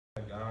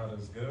God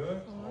is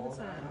good All the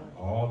time.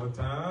 all the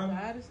time,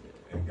 God is good.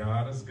 and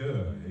God is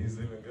good. He's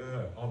even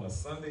good on a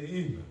Sunday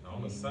evening.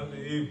 On a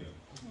Sunday evening,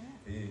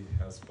 He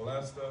has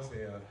blessed us. He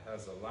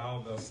has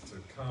allowed us to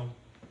come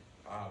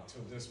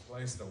to this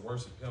place to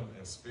worship Him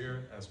in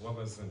spirit as well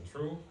as in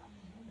truth.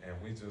 And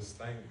we just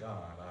thank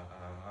God.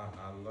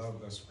 I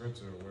love the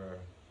scripture where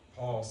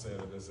Paul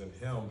said it is in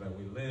Him that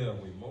we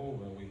live, we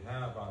move, and we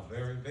have our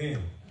very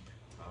being.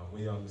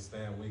 We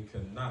understand we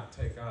cannot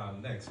take our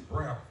next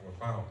breath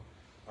without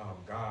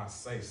God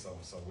say so.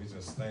 So we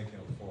just thank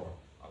Him for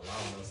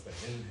allowing us to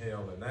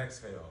inhale and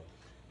exhale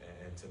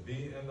and to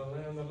be in the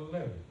land of the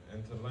living,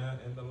 in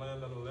the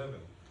land of the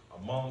living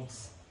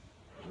amongst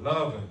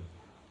loving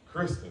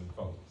Christian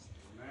folks.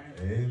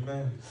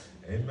 Amen.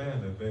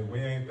 Amen. If we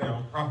ain't there,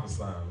 I'm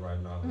prophesying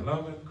right now.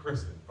 Loving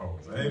Christian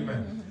folks.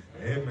 Amen.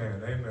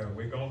 Amen. Amen.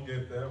 We're going to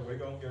get there. We're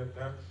going to get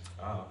there.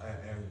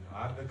 And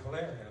I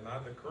declare and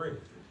I decree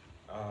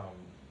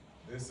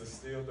this is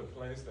still the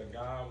place that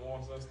God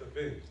wants us to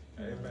be.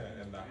 Amen.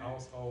 In the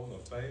household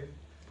of faith.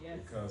 Yes.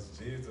 Because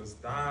Jesus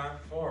died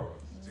for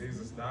us.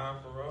 Jesus died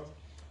for us.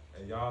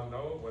 And y'all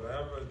know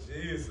whatever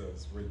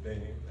Jesus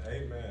redeemed,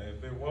 amen.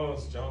 If it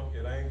was junk,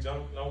 it ain't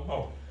junk no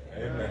more.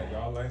 Amen.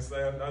 Y'all ain't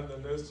saying nothing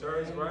in this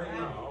church right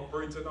now. I'm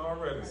preaching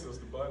already,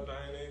 Sister Button.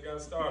 I ain't even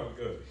got started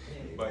good.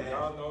 But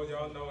y'all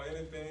know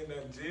anything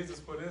that Jesus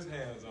put His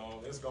hands on,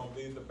 it's going to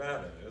be the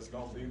better. It's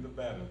going to be the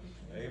better.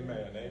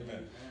 Amen.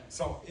 Amen.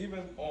 So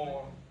even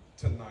on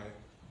tonight,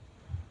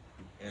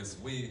 as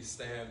we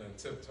stand in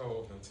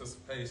tiptoe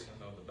anticipation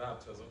of the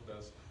baptism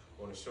that's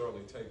going to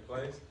shortly take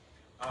place,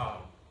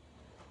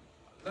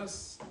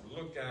 let's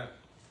look at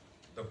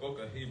the book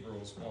of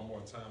Hebrews one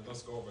more time.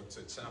 Let's go over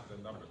to chapter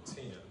number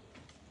 10.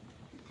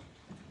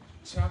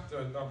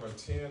 Chapter number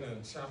 10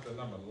 and chapter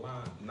number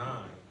 9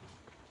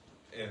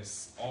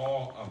 is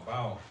all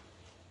about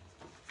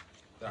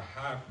the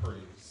high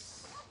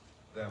priest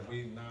that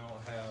we now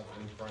have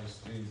in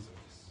Christ Jesus.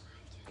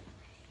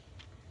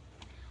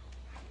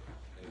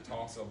 It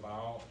talks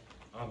about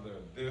under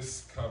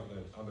this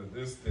covenant, under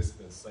this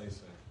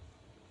dispensation,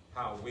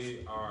 how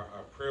we are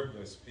a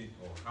privileged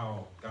people,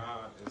 how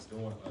God is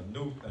doing a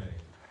new thing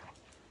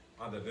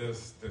under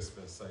this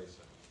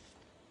dispensation.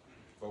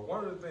 But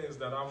one of the things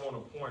that I want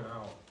to point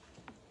out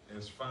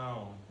is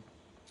found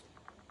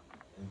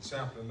in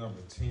chapter number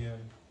 10,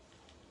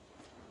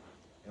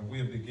 and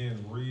we'll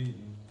begin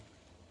reading.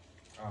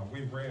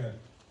 We read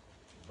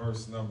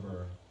verse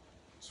number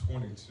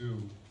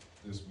 22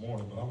 this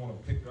morning, but I want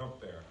to pick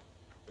up there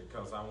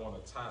because I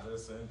want to tie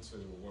this into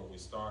what we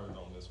started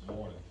on this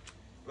morning.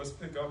 Let's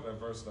pick up at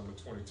verse number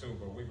 22,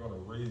 but we're going to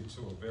read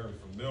to a very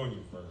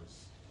familiar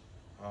verse.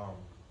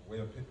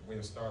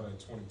 We'll start at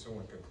 22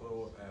 and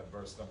conclude at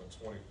verse number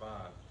 25.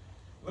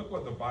 Look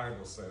what the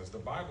Bible says. The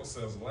Bible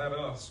says, let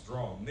us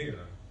draw near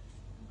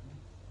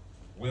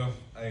with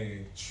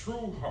a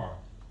true heart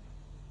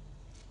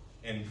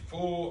and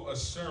full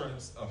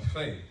assurance of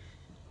faith,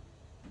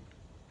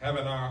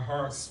 having our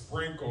hearts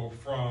sprinkled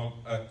from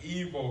an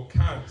evil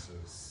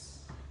conscience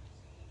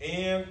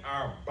and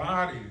our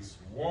bodies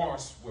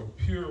washed with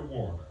pure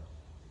water.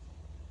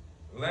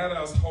 Let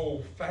us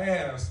hold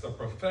fast the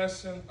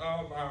profession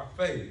of our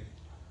faith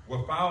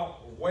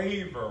without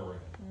wavering.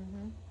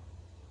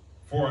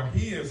 For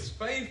He is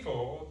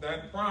faithful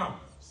that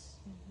promised.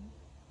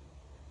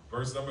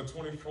 Verse number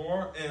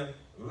 24, and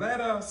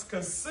let us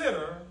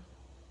consider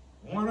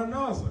one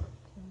another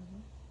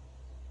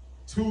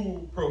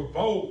to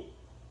provoke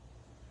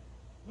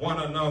one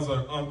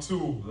another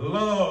unto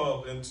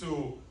love and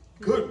to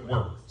good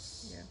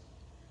works,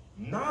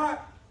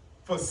 not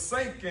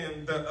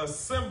forsaking the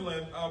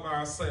assembling of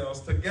ourselves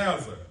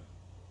together,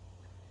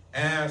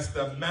 as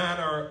the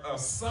manner of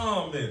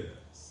some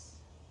is,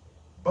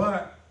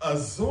 but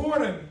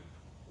exhorting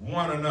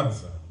one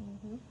another,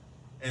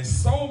 and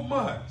so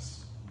much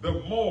the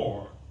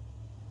more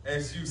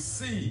as you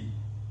see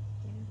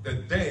the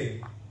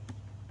day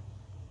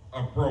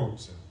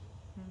approaching.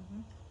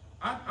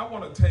 I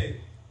want to take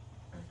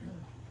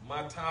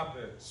my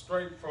topic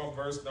straight from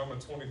verse number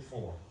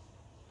 24.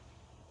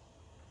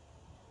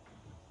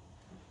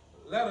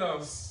 Let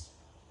us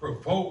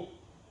provoke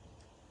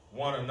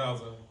one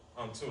another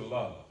unto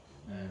love.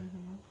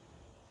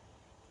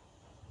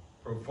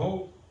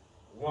 Provoke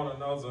one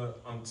another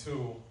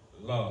unto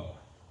love.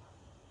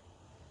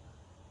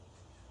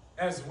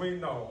 As we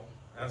know,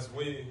 as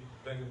we've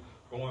been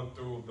going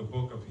through the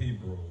book of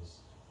Hebrews,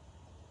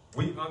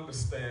 we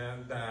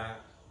understand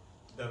that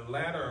the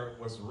letter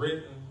was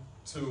written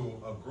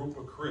to a group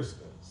of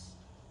Christians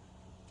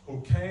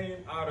who came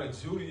out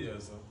of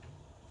Judaism,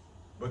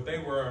 but they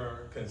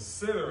were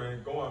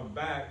considering going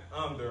back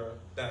under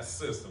that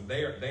system.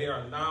 They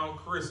are now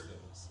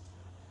Christians,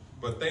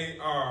 but they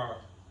are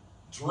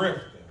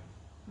drifting.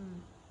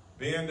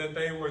 Being that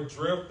they were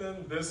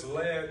drifting, this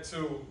led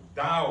to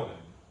doubting.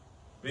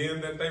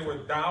 Being that they were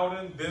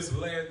doubting, this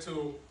led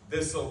to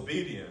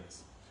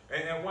disobedience.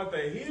 And what the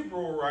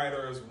Hebrew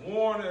writer is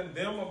warning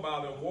them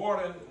about and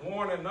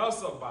warning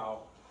us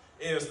about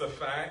is the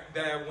fact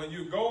that when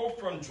you go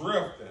from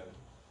drifting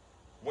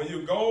when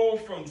you go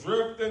from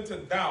drifting to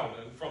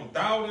doubting, from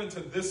doubting to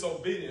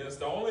disobedience,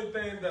 the only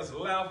thing that's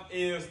left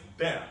is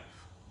death.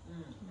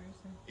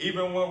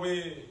 Even when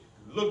we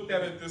looked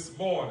at it this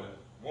morning,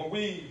 when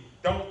we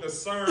don't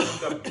discern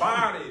the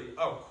body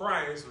of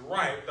Christ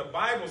right, the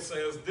Bible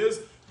says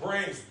this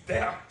brings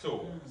death to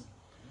us.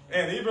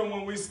 And even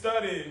when we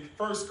study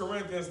 1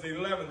 Corinthians, the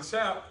 11th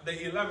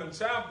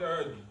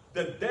chapter,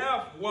 the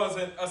death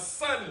wasn't a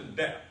sudden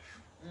death.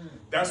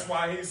 That's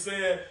why he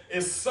said,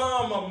 it's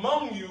some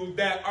among you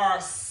that are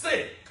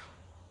sick.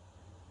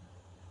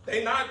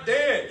 They're not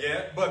dead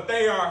yet, but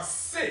they are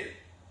sick.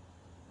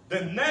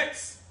 The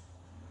next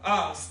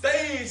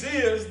stage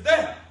is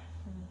death.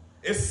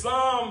 It's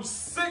some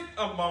sick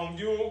among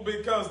you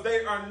because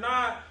they are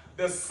not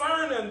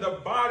discerning the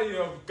body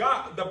of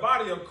God, the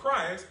body of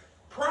Christ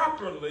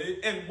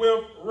properly and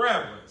with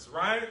reverence,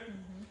 right?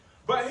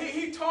 But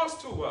he talks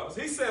to us.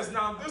 He says,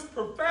 now this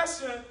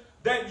profession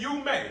that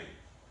you made,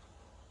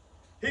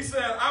 he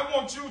said, I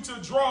want you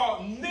to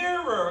draw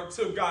nearer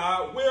to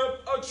God with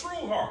a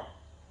true heart.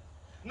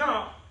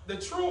 Now, the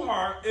true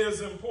heart is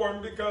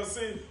important because,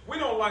 see, we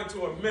don't like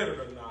to admit it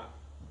or not,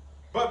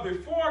 but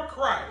before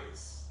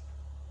Christ,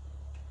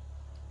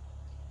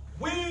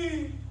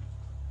 we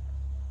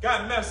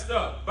got messed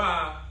up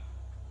by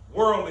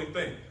worldly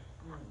thinking.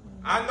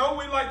 I know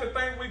we like to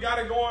think we got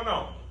it going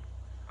on.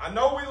 I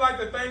know we like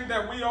to think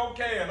that we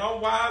okay and I'm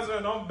wiser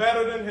and I'm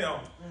better than him.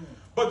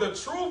 But the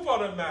truth of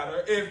the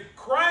matter, if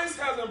Christ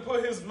hasn't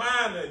put his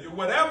mind in you,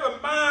 whatever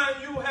mind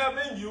you have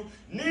in you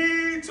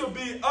need to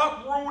be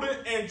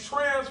uprooted and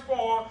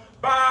transformed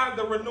by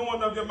the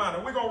renewing of your mind.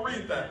 And we're going to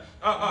read that.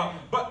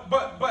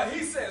 But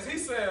he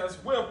says,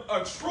 with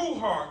a true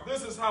heart,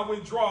 this is how we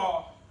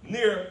draw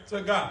near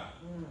to God.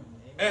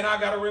 And I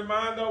got to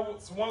remind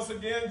us once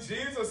again,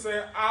 Jesus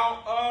said, out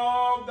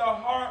of the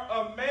heart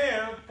of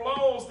man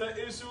flows the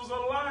issues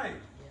of life.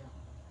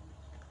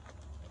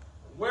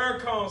 Where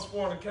comes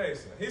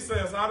fornication? He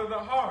says, out of the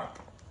heart.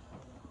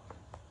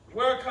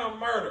 Where comes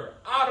murder?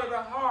 Out of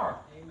the heart.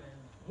 Amen.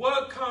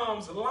 What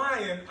comes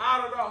lying?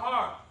 Out of the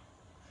heart.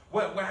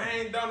 Well, I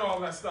ain't done all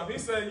that stuff. He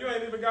said, you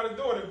ain't even got to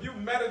do it. If you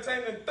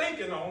meditate and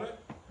thinking on it,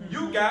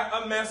 you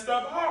got a messed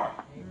up heart.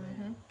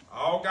 Amen.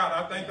 Oh, God,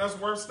 I think that's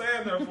worth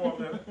staying there for a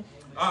minute.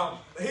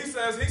 He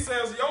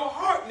says, your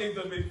heart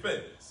needs to be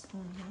fixed.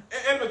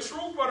 And the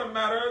truth of the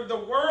matter, the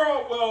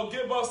world will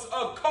give us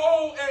a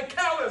cold and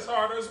callous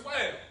heart as well.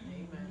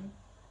 Amen.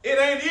 It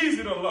ain't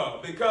easy to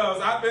love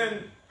because I've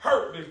been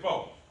hurt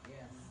before. Yes.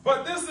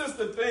 But this is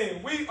the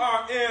thing. We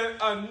are in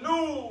a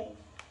new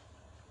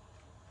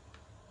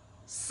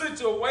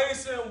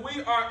situation.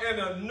 We are in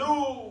a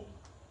new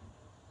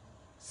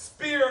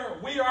sphere.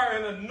 We are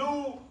in a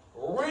new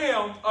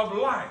realm of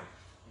life.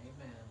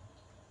 Amen.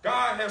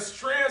 God has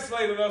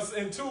translated us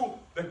into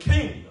the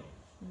kingdom.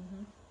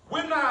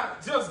 We're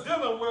not just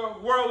dealing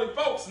with worldly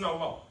folks no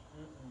more.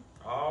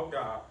 Oh,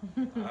 God.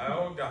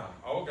 Oh, God.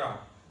 Oh, God.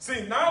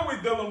 See, now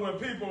we're dealing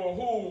with people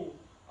who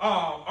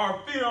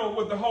are filled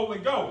with the Holy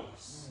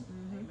Ghost.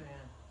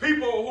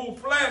 People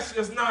whose flesh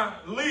is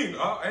not leading.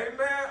 Amen.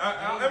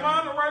 Am I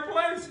in the right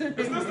place?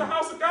 Is this the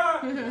house of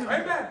God?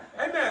 Amen.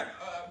 Amen.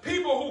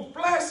 People whose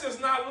flesh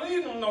is not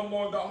leading them no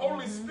more. The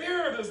Holy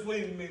Spirit is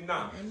leading me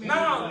now.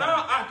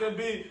 Now I can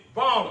be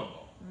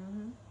vulnerable.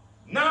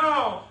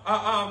 Now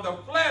the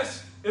flesh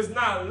is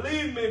not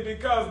leading me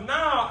because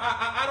now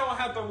I don't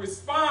have to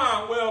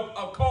respond with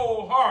a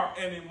cold heart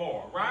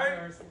anymore,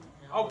 right?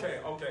 Okay.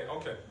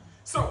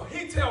 So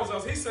he tells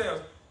us, he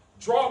says,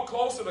 draw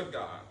closer to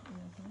God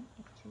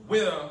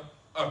with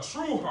a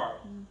true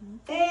heart,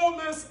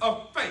 fullness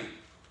of faith,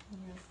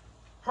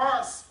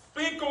 heart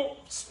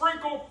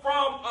sprinkled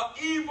from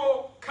an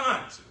evil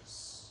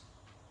conscience,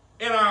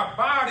 and our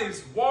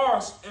bodies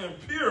washed and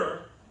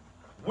pure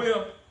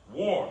with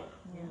water.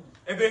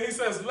 And then he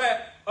says,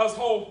 let us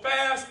hold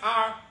fast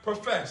our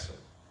profession.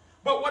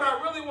 But what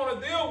I really want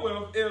to deal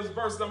with is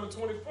verse number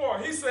 24.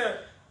 He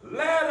said,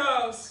 let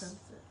us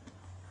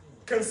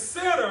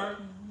consider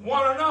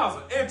one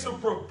another and to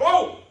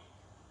provoke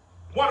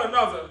one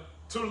another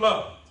to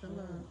love.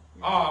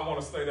 Oh, I want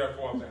to stay there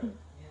for a minute.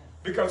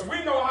 Because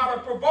we know how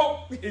to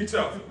provoke each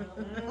other.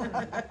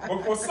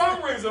 But for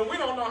some reason, we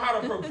don't know how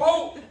to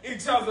provoke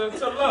each other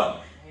to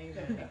love.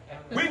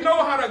 We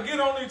know how to get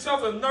on each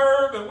other's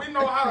nerve, and we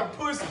know how to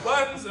push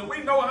buttons, and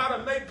we know how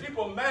to make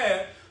people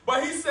mad.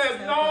 But he says,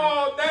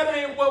 no, that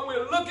ain't what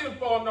we're looking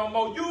for no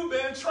more. You've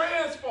been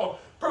transformed.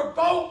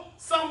 Provoke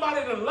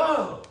somebody to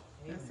love.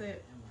 That's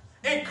it.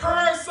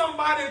 Encourage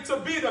somebody to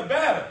be the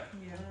better.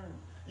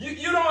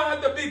 You don't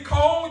have to be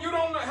cold. You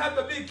don't have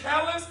to be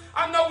callous.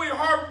 I know we're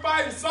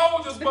hard-fighting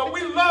soldiers, but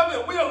we love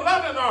it. We're a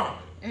loving army.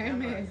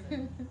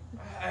 Amen.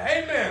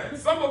 Amen.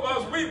 Some of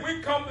us,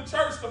 we come to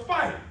church to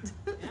fight.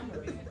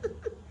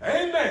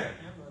 Amen.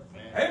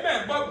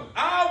 Amen. But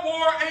our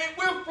war ain't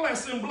with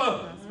flesh and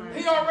blood. Right.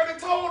 He already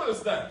told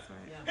us that.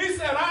 Right. He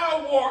said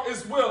our war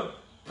is with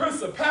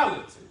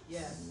principalities.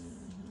 Yes.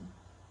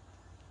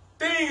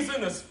 Things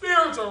in the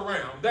spiritual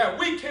realm that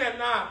we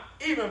cannot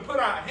even put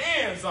our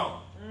hands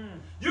on.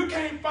 You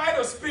can't fight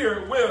a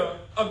spirit with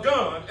a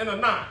gun and a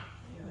knife.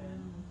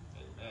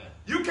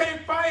 You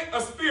can't fight a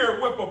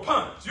spirit with a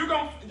punch. You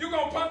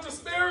gonna punch a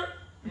spirit?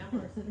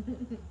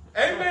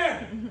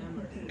 Amen.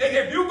 And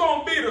if you're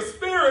going to beat a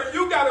spirit,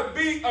 you got to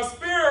beat a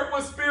spirit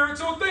with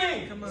spiritual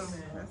things. Come on,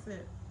 that's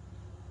it.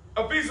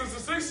 Ephesians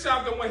the 6th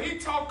chapter, when he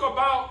talked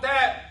about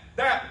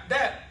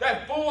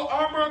that full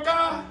armor of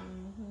God,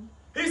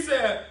 he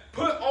said,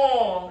 put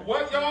on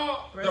what,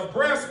 y'all? The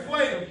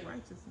breastplate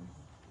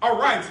of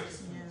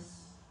righteousness. Yes.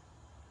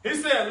 He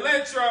said,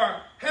 let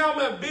your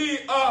helmet be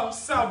of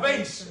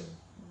salvation.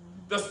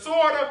 The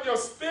sword of your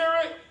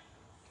spirit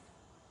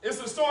is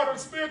the sword of the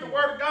spirit, the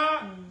word of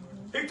God.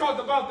 He talked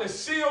about the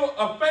shield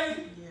of faith.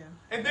 Yeah.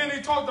 And then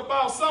he talked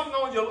about something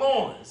on your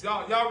loins.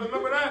 Y'all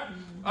remember that?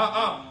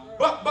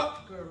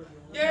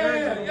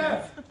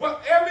 Yeah.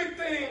 But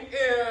everything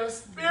is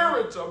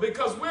spiritual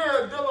because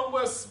we're dealing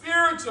with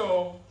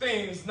spiritual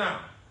things now.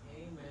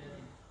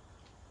 Amen.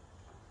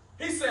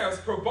 He says,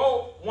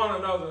 provoke one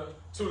another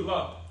to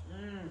love.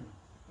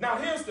 Now,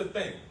 here's the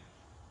thing.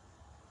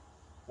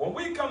 When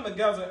we come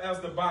together as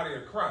the body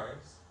of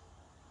Christ,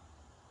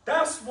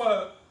 that's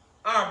what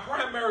our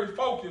primary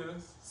focus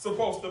is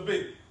supposed to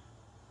be.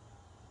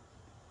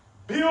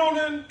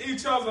 Building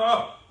each other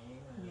up.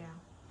 Yeah.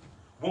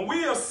 When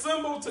we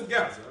assemble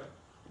together,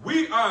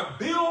 we are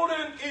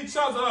building each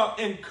other up,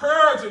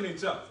 encouraging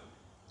each other.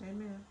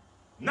 Amen.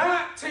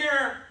 Not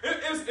tearing.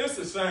 It's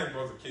a shame,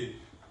 Brother Keith,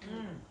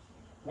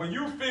 when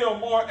you feel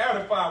more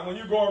edified when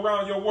you go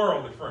around your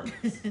worldly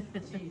friends.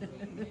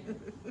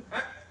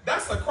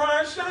 That's a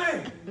crying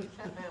shame.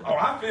 Oh,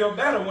 I feel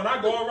better when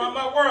I go around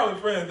my worldly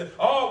friends.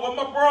 Oh, with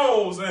my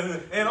bros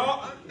and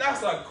all.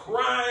 That's a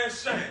crying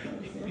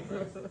shame.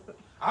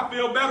 I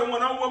feel better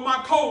when I'm with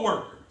my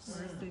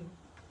co-workers.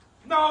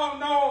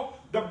 No.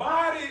 The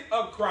body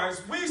of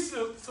Christ, we're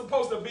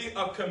supposed to be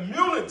a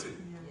community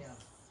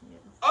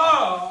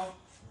of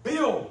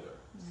builders.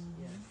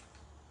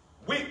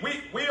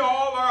 We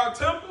all are a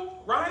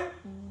temple, right?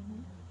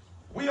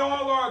 We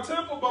all are a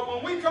temple, but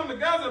when we come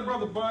together,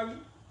 Brother Buddy,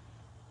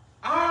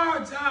 our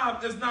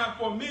job is not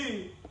for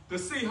me to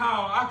see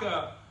how I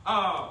could,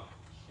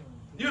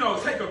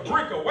 take a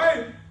brick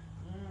away.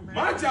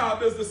 My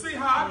job is to see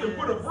how I can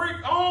put a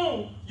brick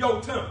on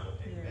your temple.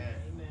 Amen.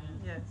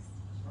 Yes.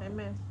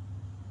 Amen.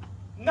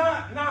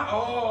 Not,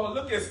 oh,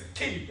 look at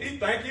Keith. He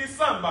think he's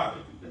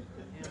somebody.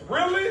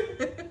 Really?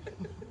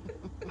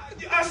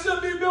 I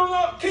should be building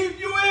up. Keith,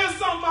 you is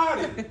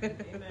somebody.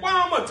 Why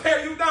I'm going to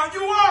tear you down?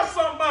 You are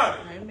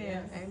somebody.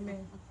 Amen.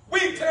 Amen.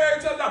 We tear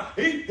each other down.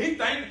 He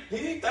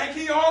think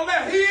he all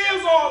that. He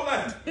is all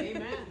that.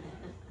 Amen.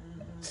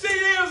 She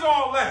is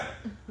all that.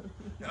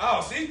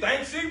 Oh, she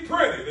thinks she's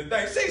pretty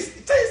today. She's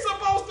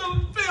supposed to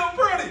feel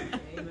pretty.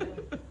 Amen.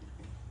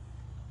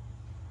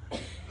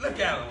 Look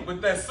at him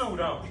with that suit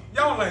on.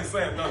 Y'all ain't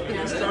saying nothing in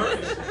this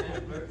church.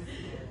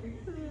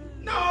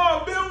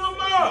 No, build them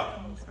up.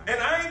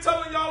 And I ain't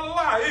telling y'all a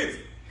lie, is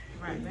it?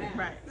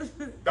 Right.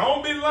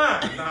 Don't be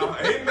lying now.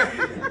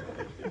 Amen.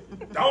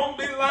 Don't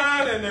be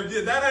lying, and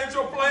if that ain't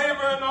your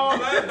flavor and all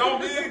that,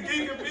 don't be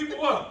geeking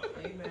people up.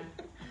 Amen.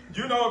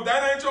 If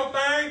that ain't your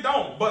thing,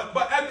 don't. But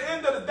at the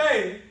end of the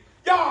day,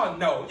 y'all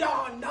know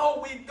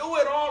we do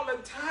it all the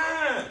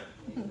time.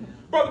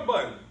 Brother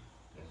Buddy,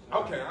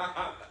 okay,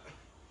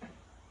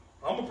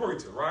 I'm a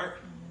preacher, right?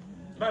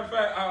 Matter of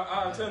fact,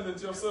 I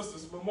attended your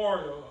sister's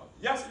memorial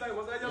yesterday.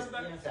 Was that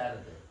yesterday?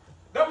 Saturday.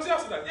 That was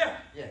yesterday, yeah.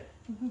 Yeah.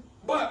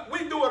 But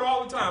we do it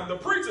all the time. The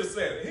preacher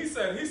said it. He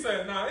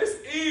said, now it's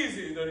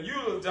easy to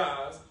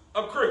eulogize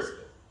a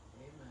Christian.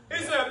 Amen.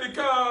 He said,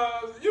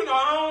 because,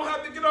 I don't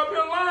have to get up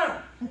here and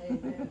lie.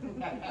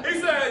 He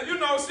said,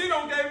 she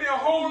don't gave me a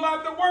whole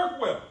lot to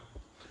work with.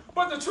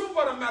 But the truth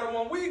of the matter,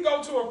 when we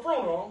go to a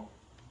funeral,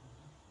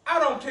 I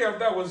don't care if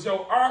that was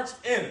your arch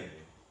enemy.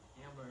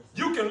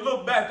 You can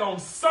look back on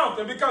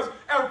something, because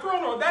at a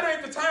funeral, that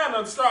ain't the time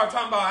to start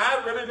talking about,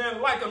 I really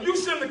didn't like him. You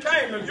shouldn't have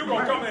came if you're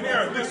going to come in here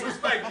and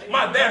disrespect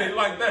my daddy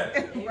like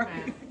that.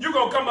 You're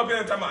going to come up here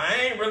and tell me, I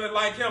ain't really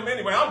like him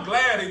anyway. I'm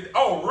glad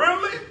oh,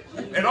 really?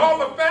 And all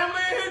the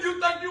family in here,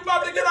 you think you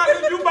about to get out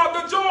here, you about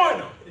to join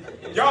them.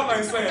 Y'all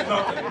ain't saying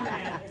nothing.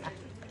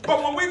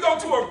 But when we go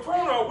to a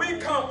funeral, we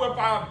come with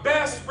our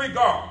best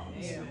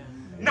regards.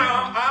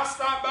 Now, I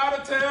stopped by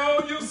to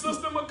tell you,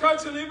 Sister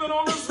McCutcheon, even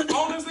on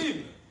this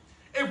evening,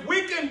 if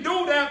we can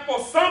do that for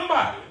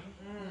somebody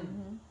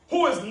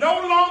who is no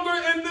longer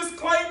in this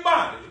clay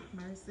body,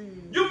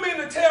 you mean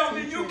to tell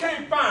me you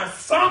can't find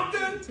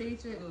something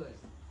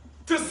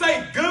to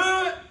say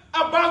good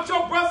about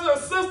your brother or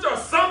sister, or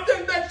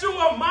something that you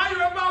admire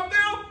about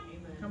them?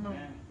 Come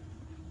on.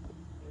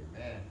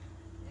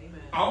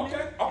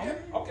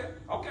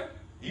 Okay.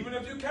 Even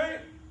if you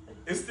can't,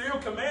 it's still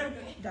commanded.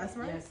 That's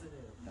right. Yes, it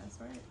is. That's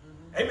right.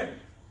 Amen.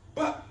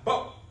 But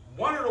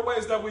one of the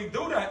ways that we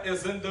do that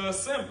is in the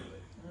assembly.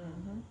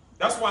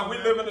 That's why we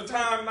live in a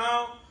time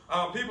now,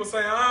 people say,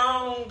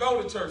 I don't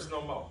go to church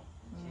no more.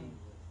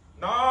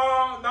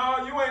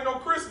 No, you ain't no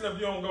Christian if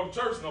you don't go to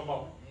church no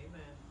more.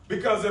 Amen.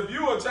 Because if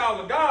you're a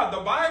child of God, the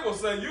Bible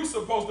says you're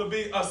supposed to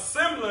be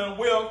assembling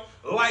with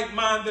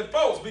like-minded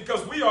folks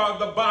because we are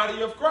the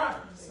body of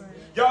Christ.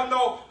 Y'all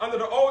know under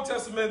the Old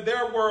Testament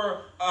there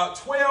were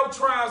 12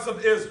 tribes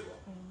of Israel.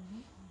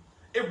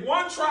 If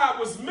one tribe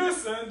was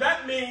missing,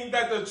 that means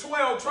that the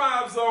 12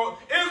 tribes of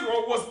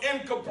Israel was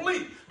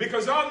incomplete.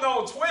 Because y'all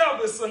know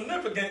 12 is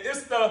significant.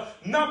 It's the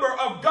number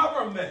of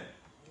government.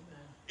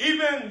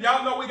 Even,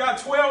 y'all know we got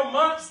 12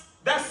 months.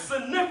 That's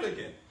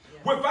significant.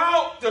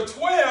 Without the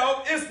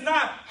 12, it's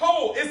not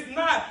whole. It's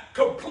not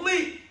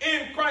complete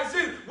in Christ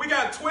Jesus. We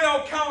got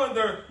 12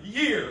 calendar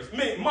years,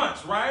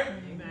 months, right?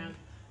 Amen.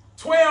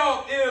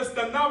 12 is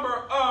the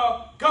number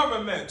of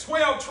government,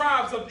 12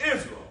 tribes of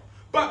Israel.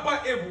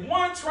 But if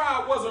one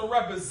tribe wasn't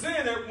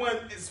represented, when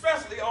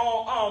especially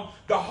on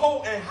the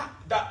whole and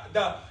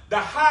the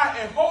high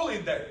and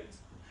holy days,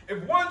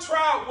 if one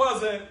tribe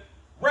wasn't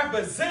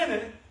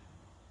represented,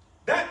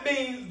 that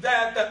means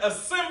that the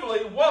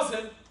assembly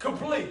wasn't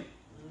complete.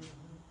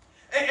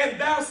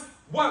 And that's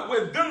what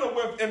we're dealing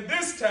with in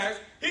this text.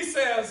 He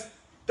says,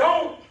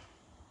 don't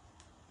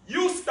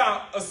you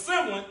stop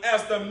assembling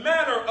as the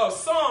manner of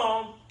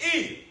some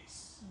is.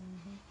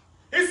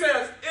 He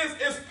says,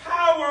 it's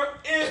power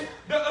in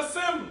the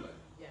assembly.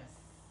 Yes.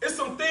 It's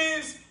some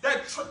things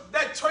that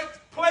take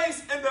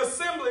place in the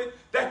assembly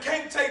that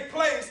can't take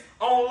place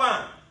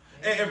online.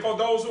 And for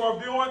those who are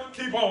viewing,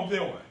 keep on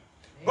viewing.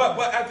 But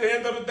at the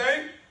end of the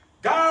day,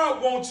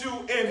 God wants you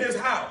in his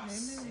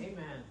house. Amen.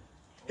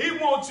 He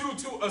wants you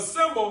to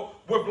assemble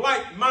with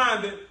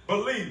like-minded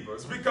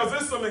believers because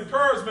it's some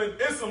encouragement,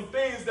 it's some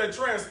things that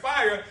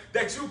transpire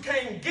that you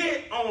can't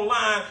get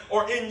online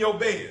or in your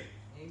bed.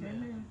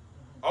 Amen.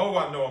 Oh,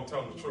 I know I'm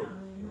telling the truth.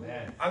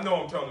 Amen. I know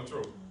I'm telling the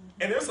truth.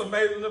 And it's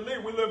amazing to me.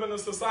 We live in a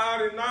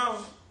society now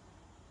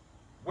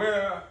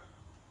where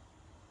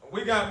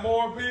we got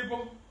more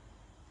people,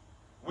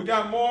 we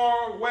got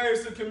more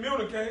ways to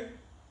communicate,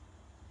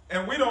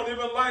 and we don't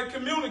even like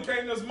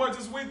communicating as much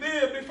as we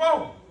did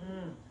before.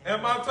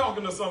 Am I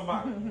talking to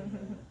somebody?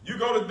 You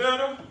go to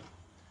dinner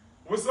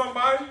with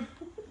somebody,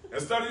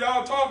 instead of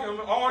y'all talking,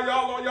 all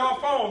y'all on y'all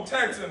phone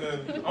texting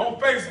and on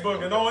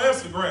Facebook and on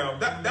Instagram.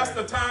 That's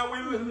the time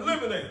we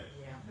living in.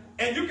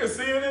 And you can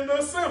see it in the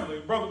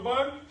assembly, Brother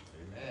Bud.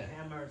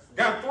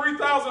 Got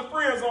 3,000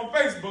 friends on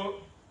Facebook.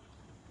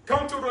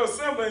 Come to the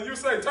assembly and you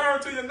say,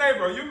 turn to your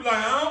neighbor. You be like,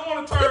 I don't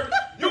want to turn.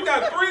 You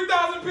got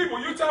 3,000 people.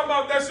 You talking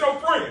about that's your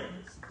friend.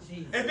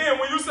 And then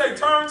when you say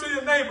turn to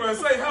your neighbor and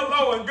say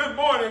hello and good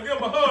morning and give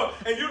them a hug,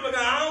 and you look at,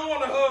 I don't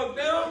want to hug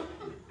them.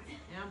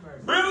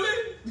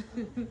 Really?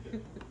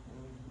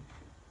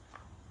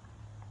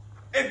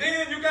 And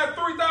then you got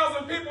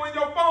 3,000 people in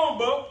your phone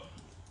book.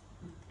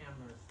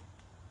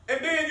 And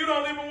then you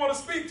don't even want to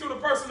speak to the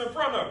person in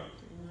front of you.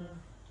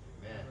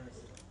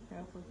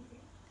 Amen.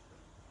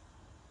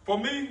 For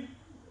me,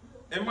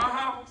 in my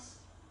house,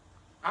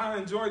 I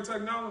enjoy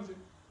technology,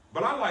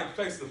 but I like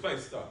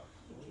face-to-face stuff.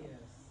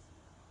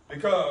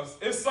 Because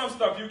it's some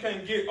stuff you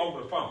can't get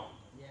over the phone.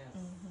 Yes.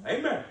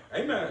 Amen.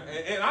 Amen.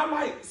 And I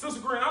like,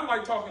 Sister Green, I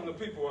like talking to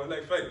people in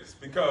their face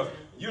because,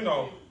 you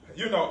know,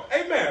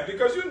 amen.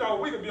 Because,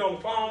 we could be on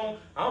the phone.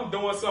 I'm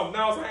doing something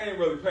else. I ain't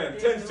really paying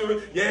attention to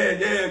it.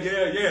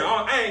 Yeah.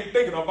 I ain't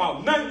thinking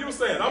about nothing you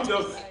saying. I'm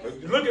just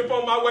looking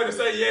for my way to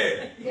say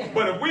yeah.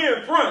 But if we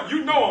in front,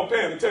 I'm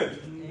paying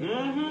attention.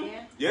 Mm-hmm.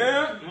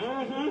 Yeah.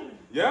 Mm-hmm.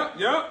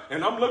 Yeah.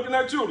 And I'm looking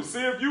at you to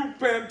see if you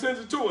paying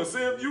attention to it, see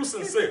if you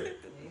sincere.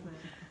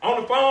 On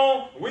the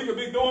phone, we could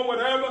be doing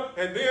whatever,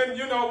 and then,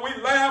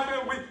 we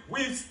laughing,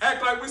 we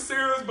act like we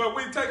serious, but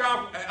we take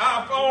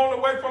our phone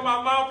away from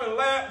our mouth and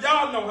laugh.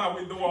 Y'all know how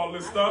we do all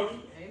this stuff.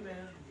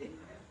 Amen.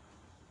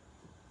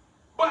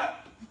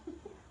 But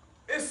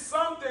it's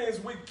some things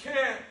we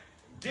can't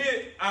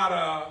get out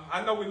of.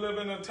 I know we live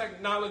in a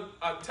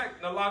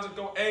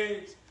technological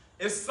age.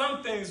 It's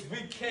some things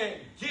we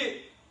can't get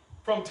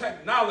from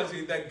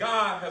technology that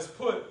God has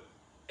put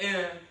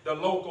in the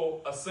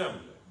local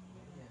assembly.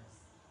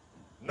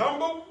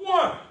 Number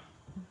one,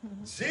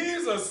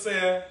 Jesus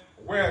said,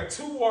 where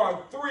 2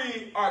 or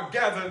 3 are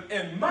gathered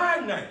in my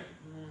name,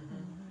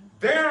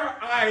 there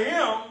I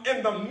am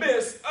in the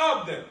midst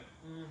of them.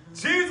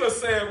 Jesus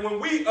said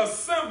when we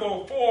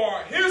assemble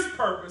for his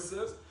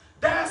purposes,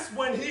 that's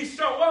when he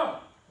show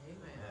up. Amen.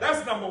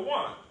 That's number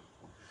one.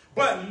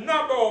 But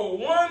number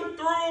 1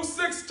 through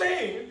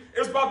 16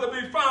 is about to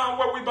be found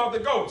where we about to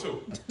go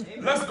to.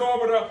 Amen. Let's go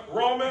over to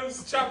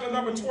Romans chapter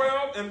number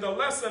 12, and the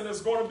lesson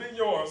is going to be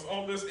yours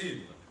on this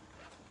evening.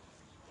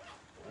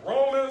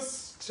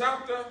 Romans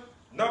chapter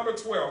number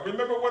 12.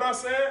 Remember what I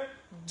said?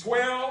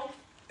 12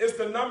 is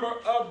the number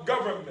of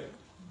government.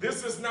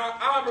 This is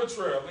not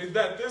arbitrarily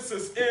that this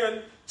is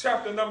in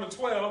chapter number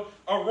 12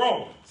 of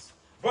Romans.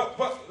 But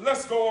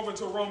let's go over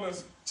to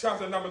Romans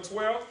chapter number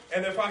 12.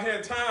 And if I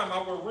had time,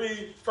 I would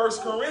read 1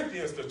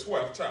 Corinthians, the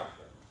 12th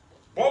chapter.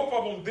 Both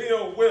of them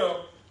deal with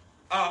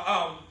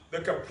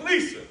the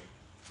completion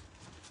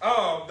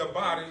of the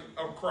body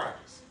of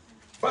Christ.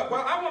 But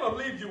I want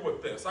to leave you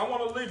with this.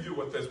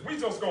 We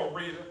just going to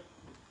read it.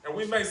 And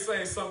we may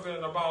say something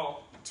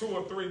about 2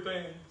 or 3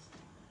 things.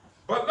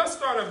 But let's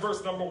start at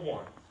verse number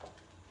 1.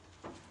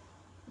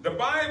 The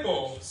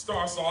Bible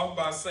starts off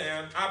by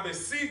saying, I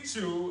beseech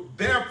you,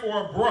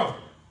 therefore,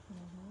 brethren,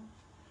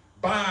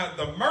 by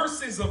the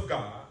mercies of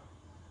God,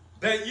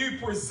 that you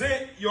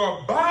present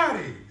your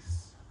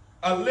bodies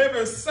a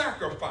living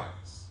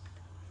sacrifice,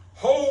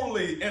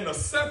 holy and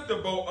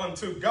acceptable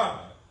unto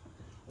God,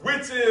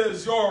 which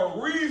is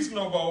your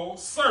reasonable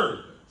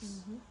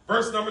service.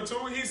 Verse number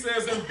 2, he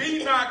says, and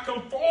be not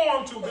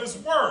conformed to this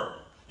world.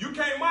 You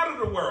came out of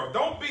the world.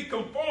 Don't be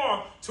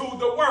conformed to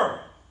the world.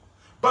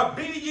 But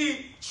be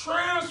ye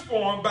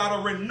transformed by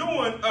the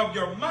renewing of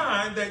your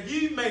mind, that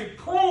ye may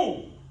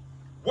prove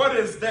what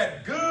is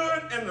that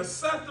good and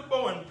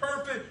acceptable and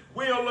perfect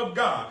will of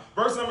God.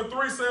 Verse number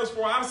 3 says,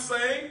 for I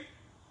say,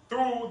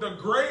 through the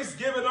grace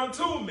given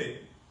unto me,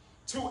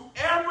 to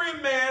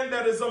every man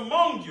that is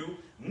among you,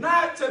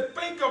 not to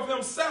think of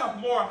himself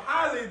more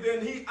highly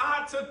than he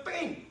ought to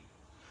think,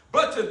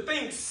 but to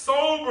think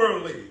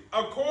soberly,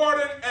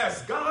 according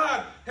as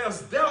God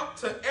has dealt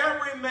to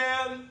every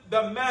man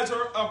the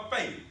measure of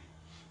faith.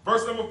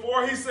 Verse number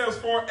 4, he says,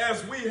 for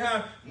as we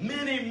have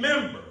many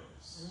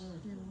members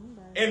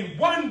in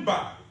one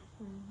body,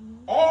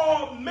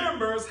 all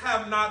members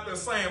have not the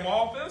same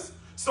office,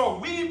 so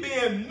we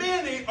being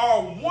many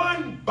are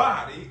one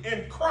body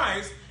in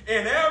Christ,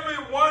 and every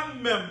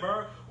one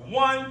member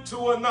one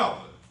to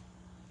another,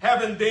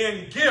 having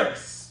then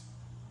gifts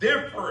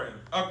different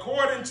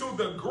according to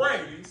the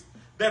grace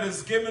that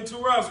is given to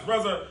us.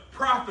 Brother,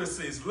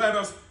 prophecies, let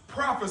us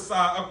prophesy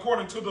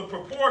according to the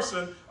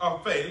proportion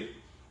of faith,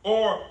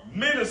 or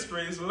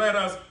ministries, let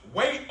us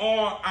wait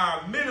on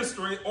our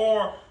ministry,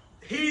 or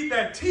he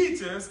that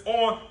teaches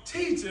on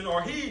teaching,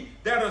 or he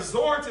that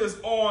exhorteth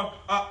on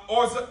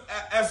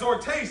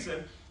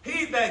exhortation.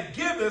 He that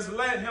giveth,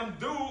 let him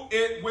do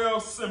it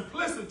with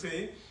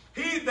simplicity.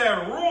 He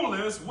that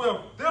ruleth with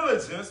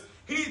diligence.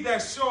 He that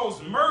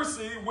shows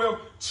mercy with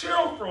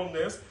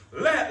cheerfulness.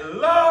 Let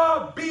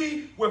love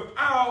be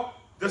without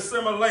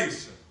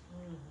dissimulation.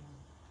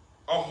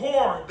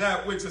 Abhor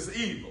that which is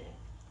evil.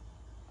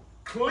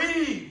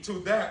 Cleave to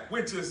that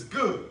which is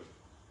good.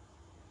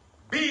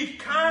 Be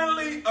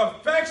kindly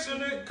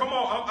affectionate. Come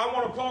on, I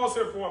want to pause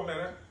here for a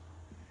minute.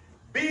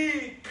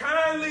 Be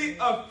kindly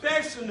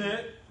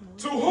affectionate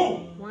to who?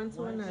 One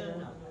to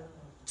another.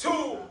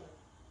 To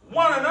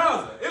one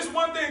another. It's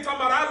one thing talking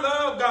about I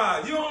love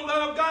God. You don't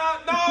love God?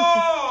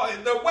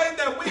 No. The way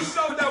that we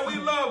show that we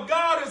love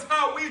God is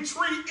how we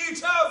treat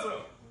each other.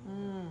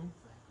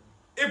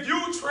 If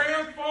you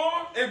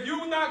transform, if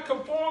you not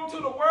conform to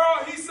the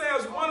world, he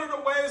says one of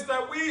the ways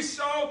that we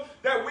show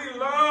that we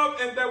love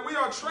and that we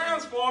are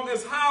transformed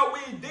is how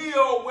we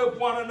deal with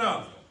one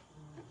another.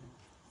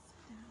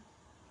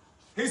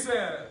 He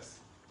says,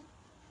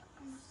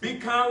 be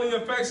kindly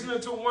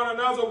affectionate to one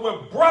another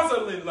with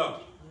brotherly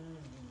love.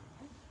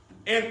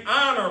 In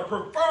honor,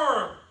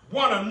 prefer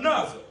one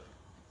another,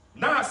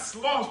 not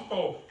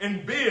slothful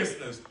in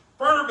business,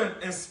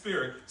 fervent in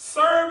spirit,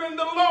 serving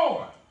the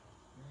Lord,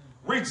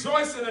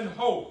 rejoicing in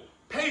hope,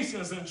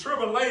 patience in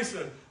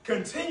tribulation,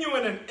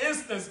 continuing in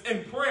instance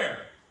in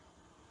prayer,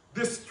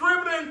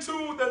 distributing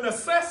to the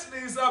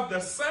necessities of the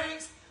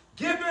saints,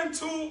 giving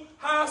to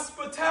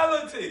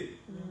hospitality.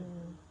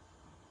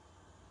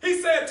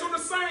 He said to the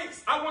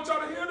saints, I want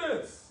y'all to hear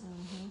this.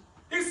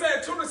 He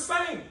said to the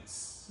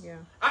saints. Yeah.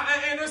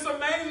 And it's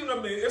amazing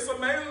to me. It's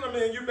amazing to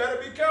me, and you better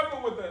be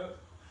careful with this.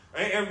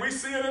 And we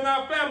see it in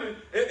our family.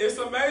 It's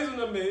amazing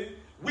to me.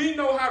 We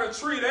know how to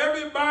treat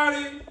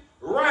everybody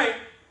right,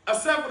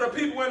 except for the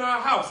people in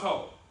our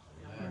household.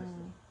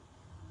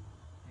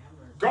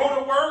 Go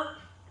to work.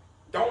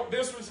 Don't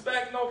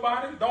disrespect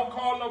nobody. Don't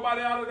call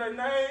nobody out of their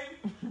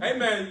name.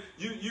 Amen.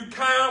 You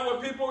kind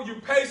with people. You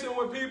patient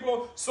with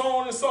people. So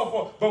on and so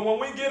forth. But when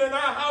we get in our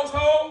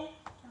household,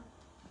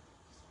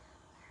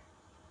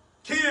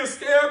 kids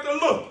scared to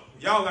look.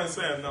 Y'all ain't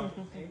saying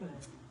nothing.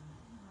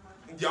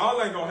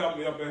 Y'all ain't going to help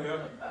me up in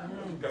here.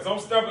 Because I'm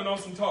stepping on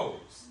some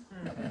toes.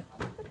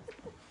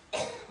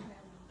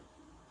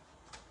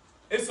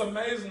 It's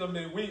amazing to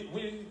me.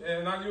 We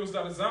and I use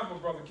that example,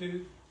 Brother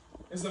Keith.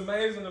 It's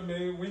amazing to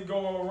me. We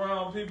go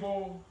around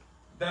people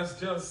that's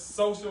just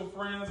social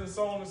friends and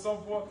so on and so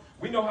forth.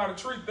 We know how to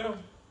treat them.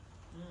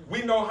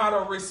 We know how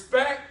to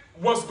respect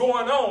what's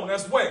going on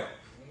as well.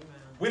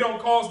 We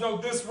don't cause no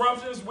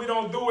disruptions. We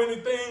don't do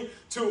anything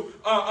to,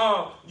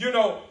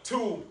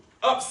 to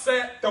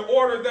upset the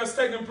order that's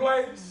taking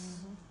place.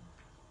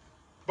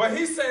 But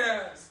he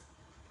says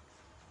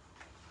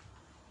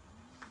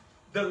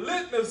the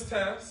litmus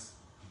test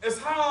is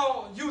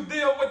how you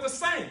deal with the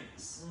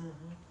saints.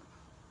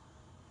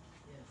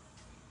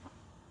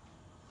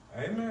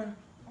 Amen.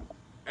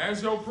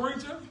 As your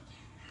preacher,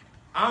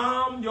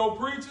 I'm your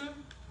preacher,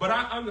 but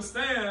I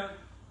understand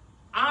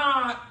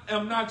I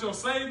am not your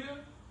Savior.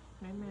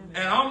 Amen.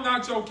 And I'm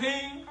not your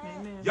king.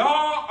 Amen.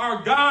 Y'all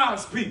are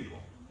God's people.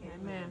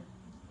 Amen.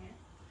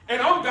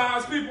 And I'm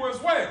God's people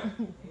as well.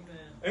 Amen.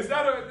 Is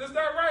that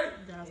right?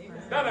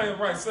 That ain't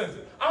right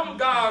sentence. I'm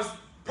God's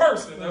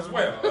person as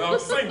well. I'm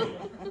single.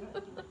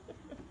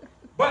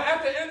 But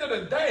at the end of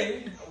the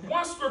day,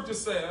 one scripture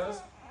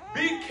says,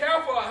 be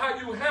careful how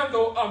you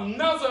handle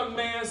another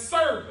man's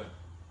servant.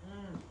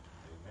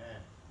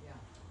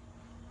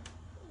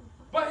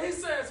 But he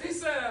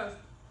says,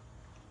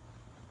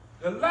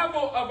 the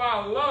level of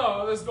our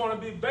love is going to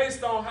be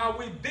based on how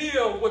we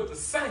deal with the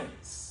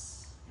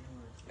saints.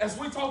 As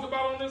we talked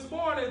about on this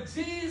morning,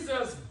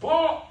 Jesus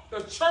bought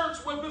the church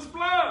with his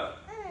blood.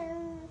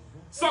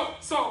 So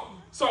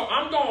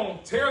I'm going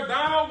to tear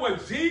down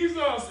what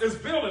Jesus is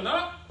building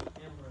up.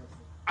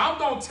 I'm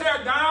going to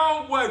tear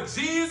down what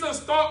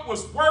Jesus thought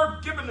was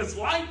worth giving his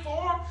life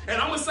for.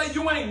 And I'm going to say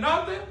you ain't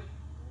nothing.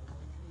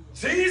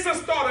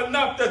 Jesus thought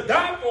enough to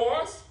die for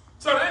us.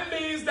 So that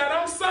means that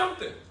I'm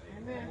something.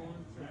 Amen.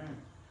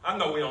 I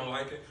know we don't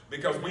like it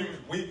because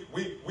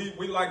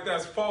we like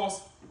that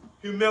false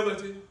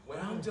humility. Well,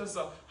 I'm just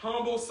a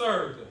humble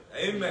servant.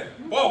 Amen.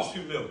 False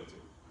humility.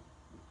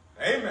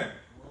 Amen.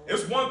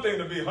 It's one thing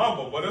to be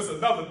humble, but it's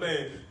another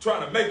thing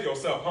trying to make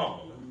yourself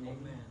humble.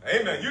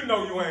 Amen. You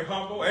know you ain't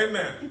humble.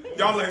 Amen.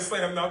 Y'all ain't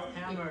saying nothing.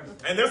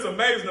 And it's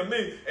amazing to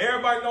me.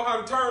 Everybody know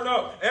how to turn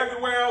up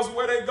everywhere else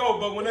where they go,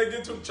 but when they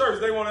get to the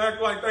church, they want to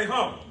act like they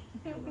humble.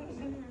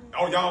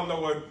 Oh, y'all know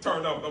what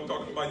turn up. I'm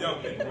talking about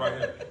young people right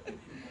here.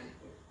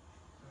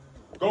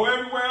 Go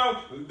everywhere else.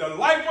 The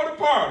life of the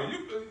party.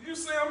 You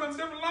see them in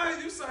different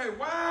lights. You say,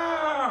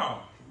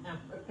 wow.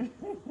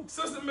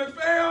 Sister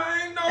McPhail,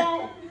 I ain't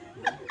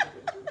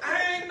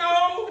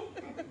know.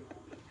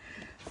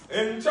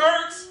 In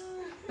church.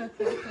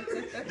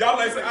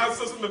 Y'all ain't say,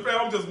 Sister McPhail,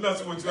 I'm just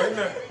messing with you.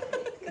 Amen.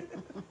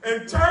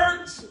 In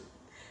church.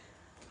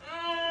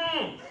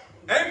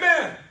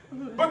 Amen.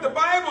 But the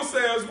Bible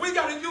says we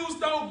got to use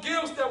those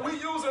gifts that we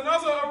use in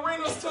other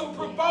arenas to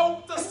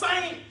provoke the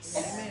saints.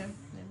 Amen.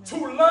 To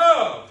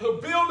love, to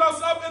build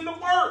us up in the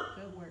word.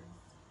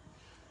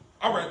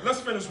 All right,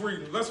 let's finish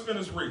reading.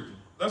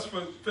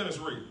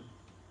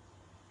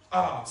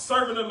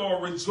 Serving the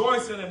Lord,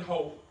 rejoicing in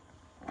hope,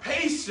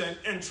 patient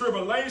in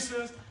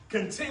tribulations,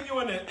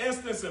 continuing in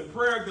instance in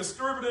prayer,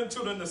 distributing to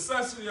the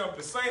necessity of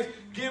the saints,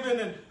 giving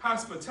in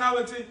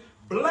hospitality.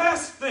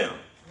 Bless them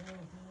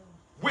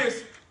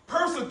which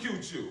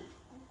persecute you.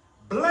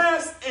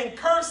 Bless and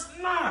curse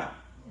not.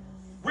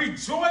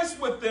 Rejoice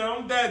with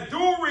them that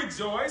do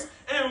rejoice,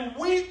 and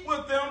weep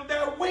with them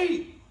that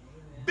weep.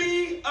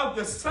 Be of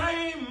the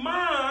same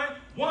mind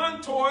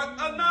one toward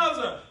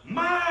another.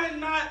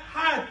 Mind not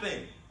high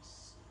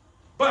things,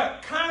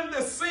 but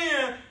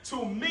condescend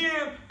to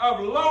men of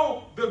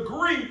low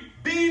degree.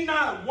 Be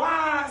not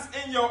wise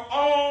in your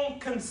own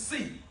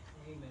conceit.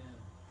 Amen.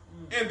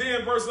 And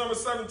then verse number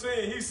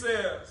 17, he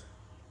says,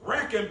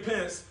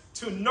 recompense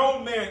to no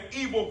man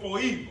evil for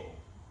evil.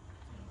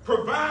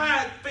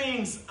 Provide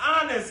things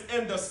honest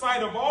in the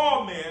sight of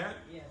all men.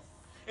 Yes.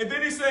 And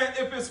then he said,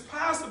 if it's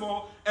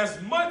possible,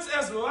 as much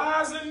as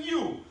lies in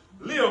you,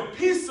 live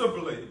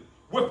peaceably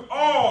with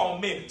all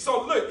men.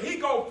 So look, he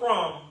go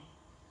from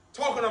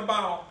talking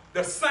about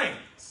the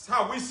saints,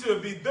 how we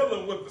should be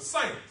dealing with the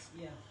saints.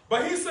 Yeah.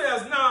 But he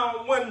says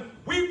now when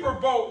we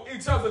provoke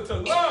each other to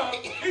love,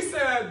 he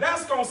said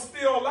that's going to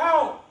spill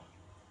out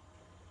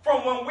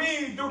from when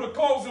we do the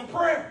closing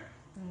prayer.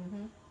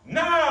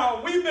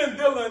 Now, we've been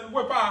dealing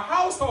with our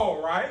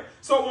household, right?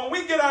 So when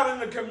we get out in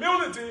the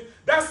community,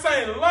 that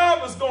same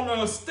love is going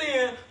to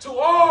extend to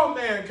all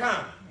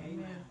mankind.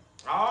 Amen.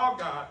 Oh,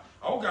 God.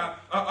 Oh,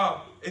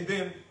 God. And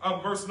then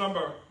verse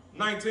number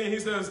 19, he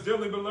says,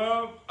 dearly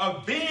beloved,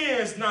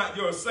 avenge not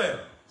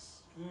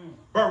yourselves,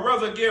 but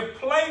rather give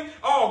play.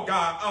 Oh,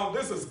 God. Oh,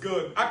 this is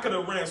good. I could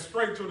have ran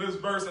straight to this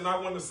verse and I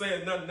wouldn't have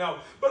said nothing else.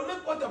 But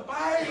look what the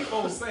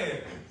Bible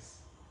says.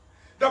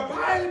 The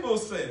Bible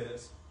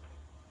says,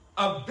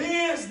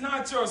 avenge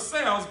not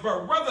yourselves,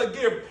 but rather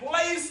give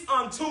place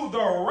unto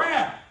the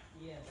wrath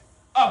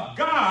of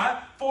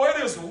God, for it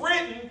is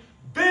written,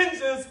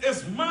 vengeance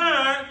is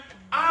mine,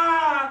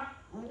 I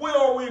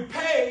will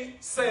repay,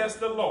 says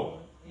the Lord.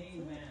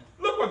 Amen.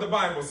 Look what the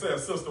Bible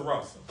says, Sister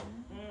Russell.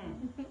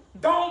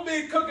 Don't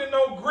be cooking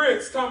no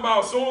grits, talking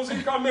about as soon as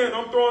he come in,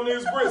 I'm throwing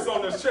these grits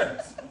on his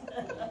chest.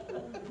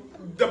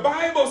 The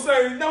Bible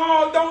says,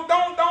 no,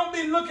 don't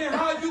be looking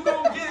how you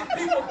gonna get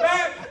people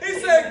back. He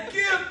said,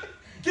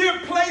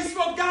 give place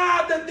for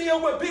God to deal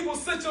with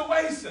people's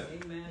situation.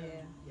 Amen.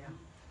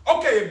 Yeah.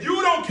 Okay, if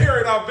you don't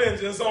carry out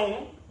vengeance on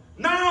them,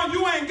 now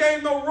you ain't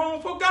gave no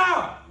room for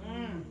God.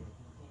 Amen.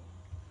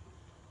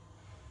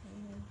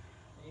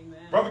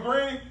 Brother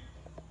Green,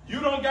 you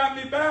don't got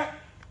me back.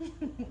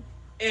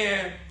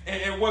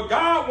 and what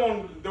God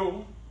wants to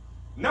do,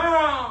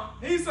 now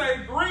he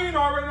say Green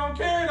already don't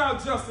carry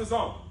out justice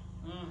on him.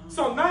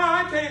 So now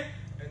I can't,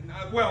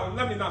 well,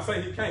 let me not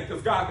say he can't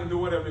because God can do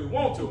whatever he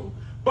wants to.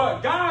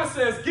 But God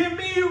says, give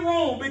me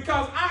room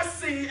because I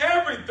see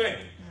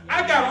everything.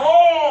 I got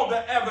all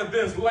the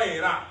evidence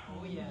laid out.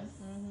 Oh, yes.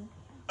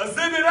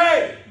 Exhibit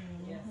A,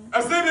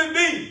 Exhibit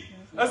B,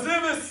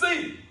 Exhibit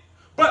C.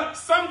 But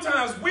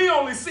sometimes we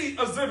only see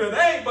Exhibit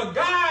A, but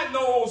God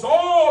knows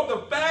all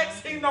the facts.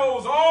 He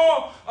knows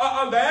all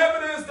the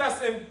evidence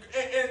that's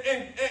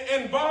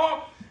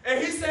involved.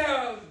 And he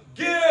says,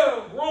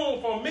 give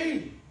room for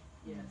me.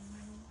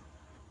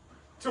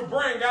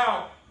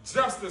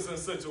 justice in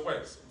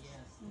situations.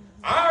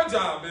 Our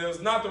job is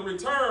not to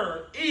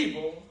return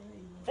evil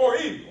for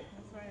evil.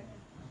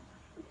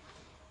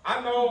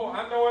 I know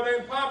it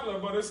ain't popular,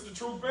 but it's the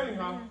truth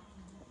anyhow.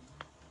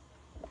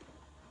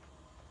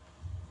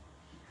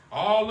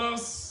 All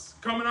us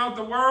coming out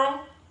the world,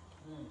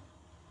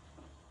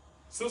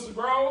 Sister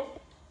Grove,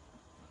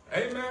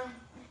 amen.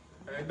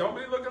 And don't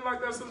be looking like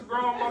that, Sister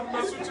Grove. I'm about to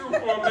mess with you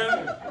for a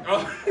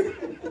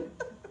minute.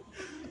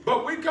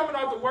 But we coming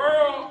out the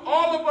world,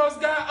 all of us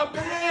got a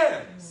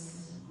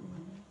past.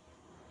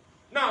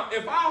 Now,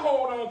 if I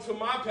hold on to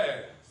my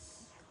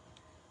past,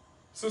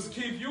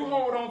 Sister Keith, you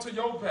hold on to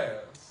your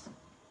past.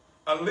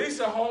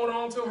 Alicia hold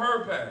on to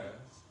her past.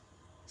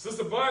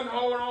 Sister Button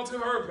hold on to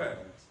her past.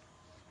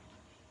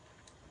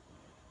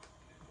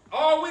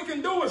 All we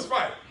can do is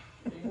fight.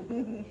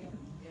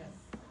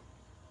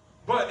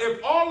 But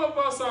if all of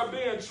us are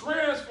being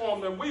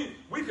transformed and we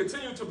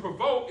continue to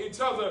provoke each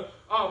other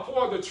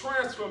for the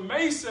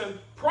transformation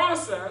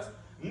process,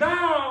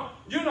 now,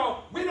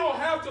 we don't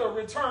have to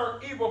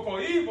return evil for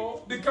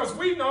evil because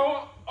we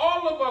know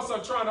all of us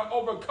are trying to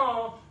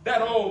overcome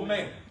that old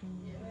man.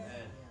 Yes.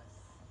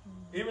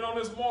 Even on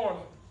this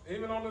morning,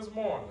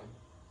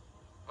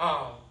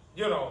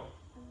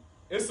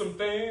 it's some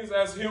things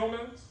as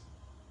humans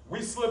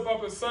we slip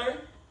up and say,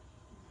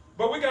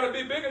 but we got to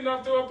be big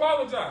enough to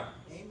apologize.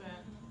 Amen.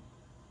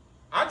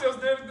 I just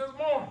did it this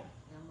morning.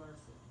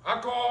 I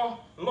called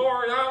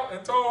Lori out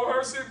and told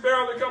her she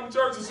barely come to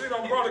church and she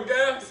done brought a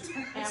gas.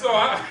 So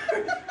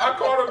I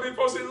called her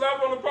before she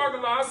left on the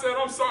parking lot. I said,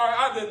 I'm sorry,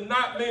 I did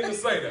not mean to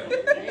say that.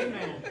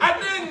 Amen.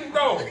 I didn't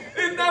know.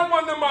 That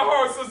wasn't in my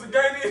heart, Sister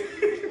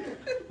Gainey.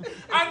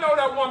 I know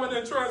that woman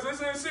in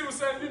transition. She was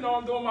saying,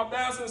 I'm doing my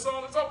best and so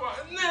on and so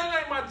forth. And it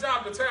ain't my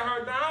job to tear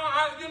her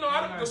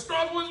down. The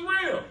struggle is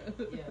real.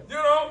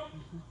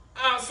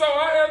 Yes. So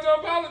I had to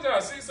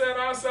apologize. She said,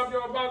 I accept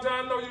your apology.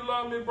 I know you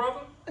love me,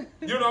 brother.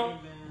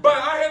 But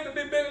I had to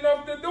be big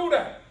enough to do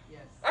that.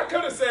 Yes. I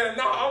could have said,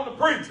 no, I'm the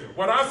preacher.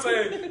 When I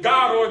say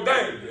God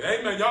ordained it.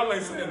 Amen. Y'all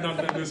ain't saying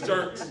nothing in this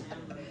church.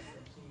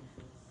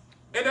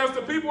 And as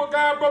the people of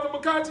God, Brother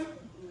McCarthy,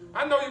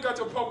 I know you got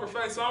your poker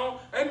face on.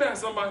 Amen,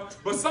 somebody.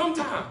 But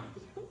sometimes,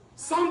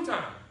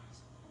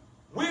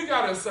 we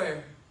got to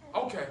say,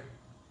 okay,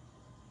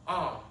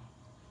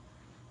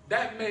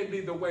 that may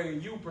be the way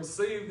you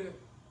perceived it.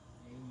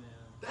 Amen.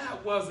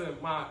 That wasn't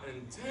my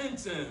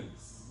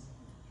intentions.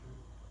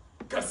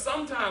 Because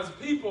sometimes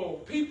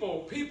people,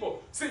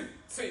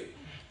 see,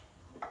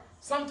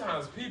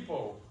 sometimes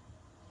people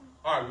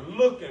are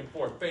looking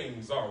for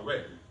things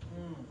already.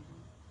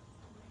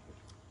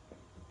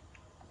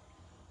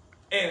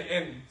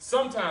 And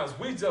sometimes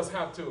we just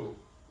have to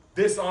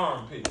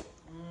disarm people.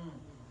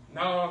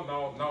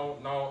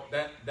 No,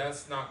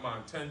 that's not my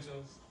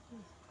intentions.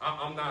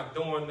 I'm not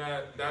doing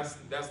that. That's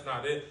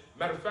not it.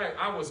 Matter of fact,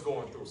 I was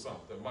going through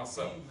something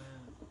myself.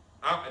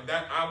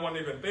 I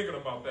wasn't even thinking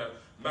about that.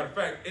 Matter of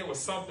fact, it was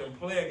something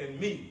plaguing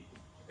me.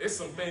 It's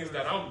some things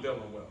that I'm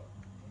dealing with.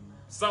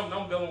 Something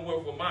I'm dealing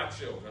with my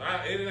children.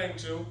 It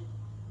ain't you.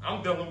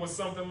 I'm dealing with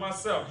something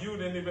myself. You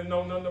didn't even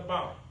know nothing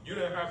about. You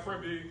didn't have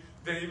privy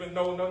to even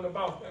know nothing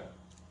about that.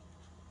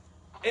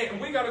 And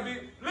we got to be,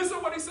 listen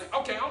to what he said.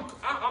 Okay,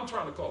 I'm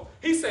trying to close.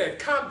 He said,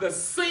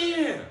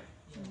 condescend.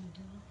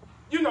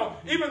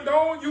 Even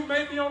though you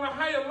may be on a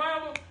higher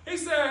level, he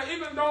said,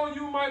 even though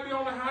you might be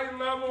on a higher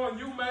level and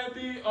you may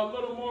be a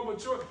little more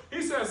mature,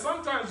 he said,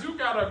 sometimes you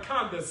got to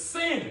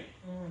condescend.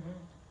 Mm-hmm.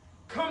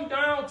 Come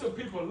down to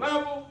people's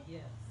level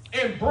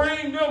and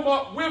bring them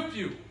up with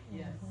you.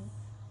 Yes.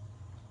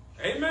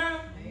 Amen?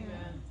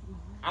 Amen.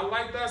 I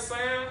like that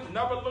saying,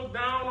 never look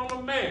down on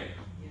a man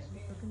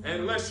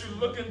unless you're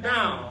looking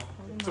down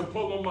to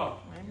pull them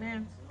up.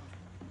 Amen.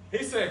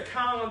 He said,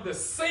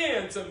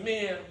 condescend to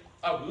men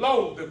of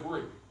low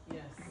degree.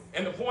 Yes.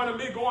 And the point of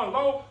me going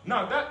low,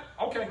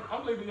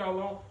 I'm leaving y'all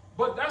alone.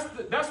 But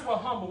that's what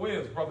humble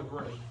is, Brother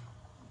Gray.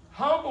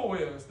 Humble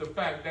is the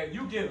fact that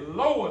you get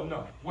low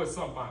enough with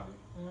somebody.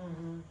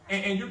 Mm-hmm.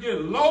 And you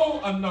get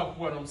low enough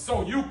with them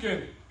so you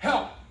can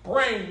help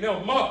bring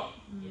them up.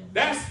 Yes.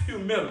 That's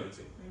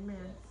humility. Amen.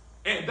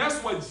 And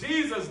that's what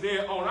Jesus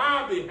did on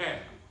our behalf.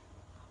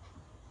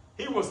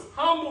 He was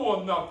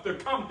humble enough to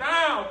come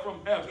down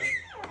from heaven,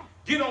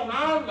 get on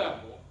our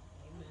level.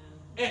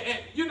 And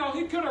he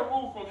could have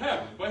ruled from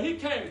heaven, but he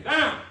came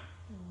down.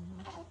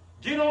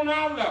 Get on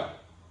our level.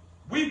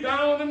 We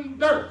down in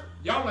the dirt.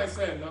 Y'all ain't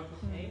saying nothing.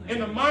 Amen. In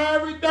the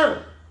miry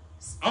dirt.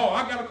 Oh,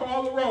 I got to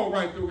call the road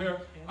right through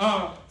here.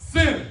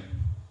 Sinning.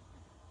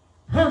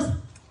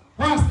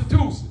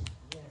 Prostitution.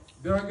 Yes.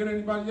 Did I get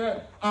anybody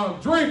yet?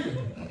 Drinking.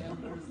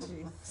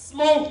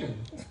 Smoking.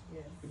 Yes.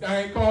 I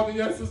ain't called it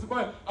yet, Sister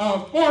Bunny.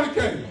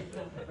 Fornicating.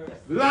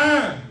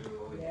 Lying.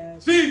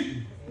 Yes.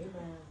 Cheating. Amen.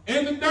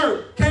 In the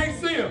dirt. Can't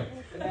see him.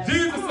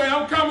 Jesus said,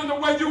 I'm coming the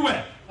way you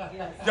at.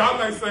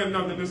 Y'all ain't saying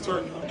nothing in this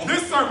church.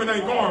 This sermon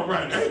ain't going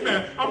right.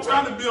 Amen. I'm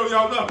trying to build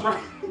y'all up,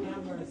 right?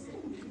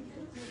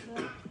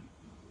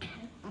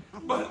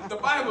 But the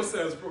Bible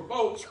says,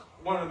 provoke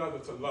one another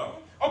to love.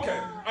 Okay,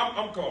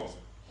 I'm closing.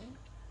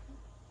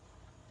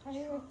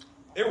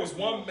 it was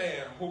one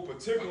man who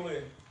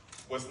particularly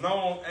was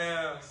known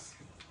as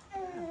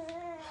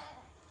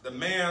the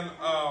man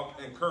of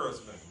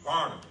encouragement,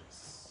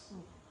 Barnabas.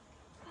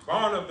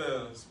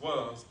 Barnabas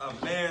was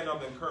a man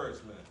of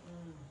encouragement.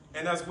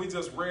 And as we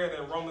just read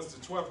in Romans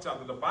the 12th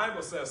chapter, the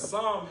Bible says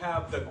some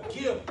have the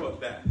gift of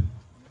that.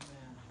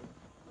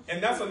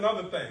 And that's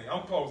another thing.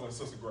 I'm closing,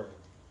 Sister Gray.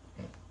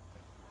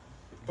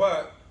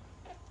 But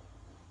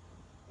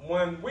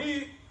when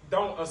we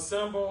don't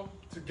assemble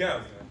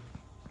together,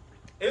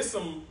 it's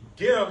some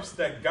gifts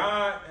that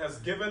God has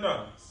given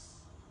us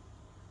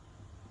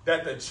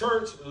that the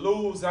church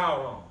lose out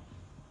on.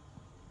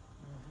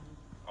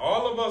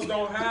 All of us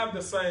don't have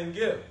the same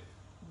gift.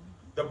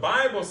 The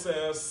Bible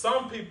says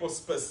some people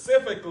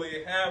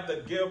specifically have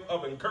the gift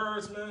of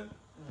encouragement,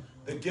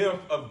 the gift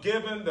of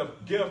giving, the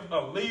gift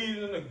of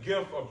leading, the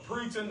gift of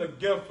preaching, the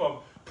gift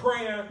of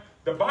praying.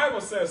 The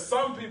Bible says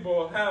some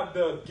people have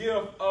the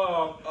gift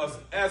of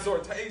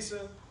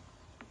exhortation.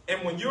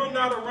 And when you're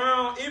not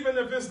around, even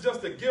if it's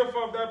just the gift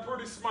of that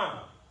pretty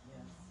smile,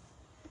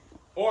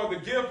 or the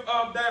gift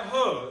of that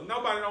hug.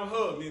 Nobody don't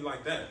hug me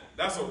like that.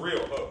 That's a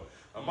real hug.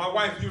 My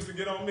wife used to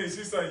get on me.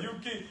 She said,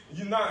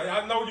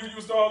 I know you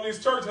used to all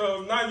these church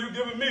hugs. Now you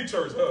giving me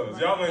church hugs.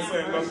 Y'all ain't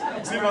saying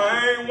nothing. See,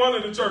 I ain't one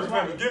of the church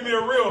members. Give me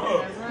a real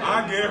hug.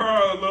 I give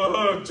her a little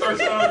hug,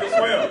 church hug as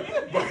well.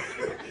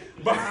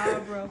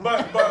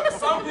 But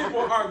some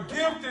people are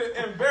gifted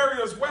in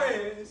various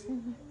ways.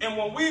 And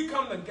when we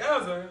come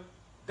together,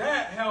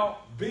 that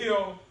helps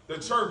build the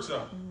church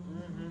up.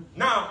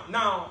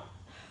 Now,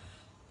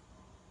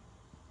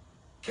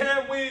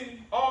 can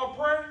we all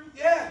pray?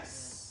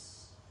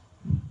 Yes.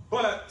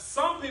 But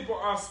some people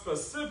are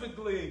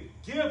specifically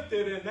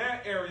gifted in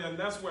that area, and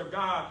that's where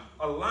God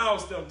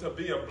allows them to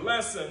be a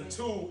blessing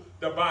to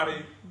the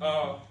body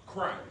of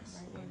Christ.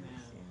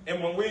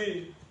 And when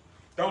we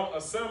don't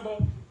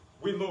assemble,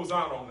 we lose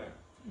out on that.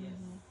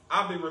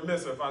 I'd be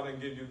remiss if I didn't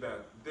give you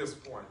this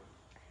point.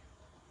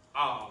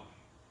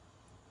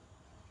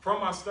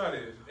 From my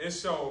studies, it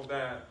showed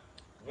that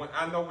when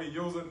I know we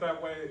use it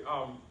that way,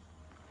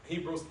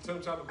 Hebrews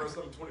 10 chapter verse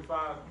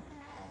 25,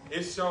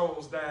 it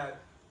shows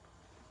that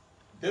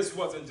this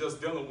wasn't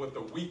just dealing with the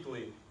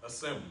weekly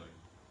assembly.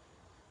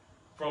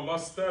 From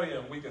us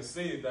studying, we can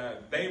see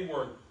that they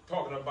were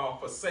talking about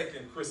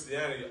forsaking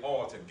Christianity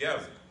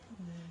altogether.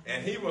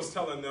 And he was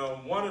telling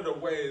them one of the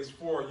ways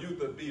for you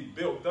to be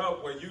built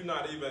up where you're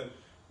not even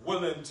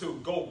willing to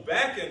go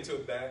back into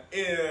that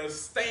is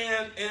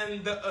stand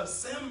in the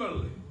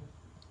assembly.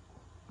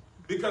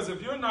 Because if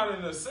you're not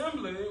in the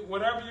assembly,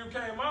 whatever you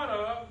came out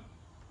of,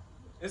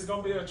 it's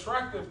going to be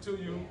attractive to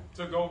you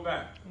to go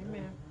back.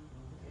 Amen.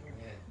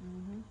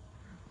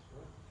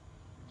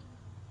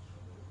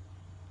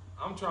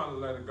 I'm trying to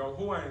let it go.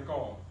 Who ain't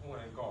called?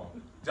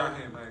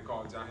 Jahan ain't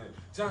called Jahan.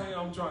 Jahan,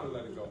 I'm trying to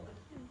let it go.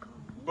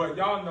 But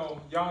y'all know,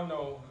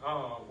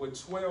 with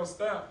 12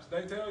 steps,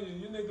 they tell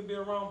you need to be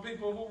around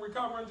people who are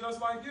recovering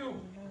just like you.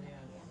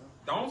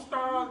 Don't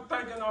start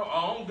thinking,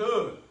 oh, I'm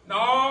good.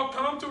 No,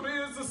 come to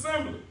these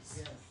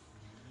assemblies.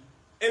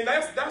 And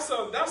that's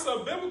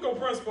a biblical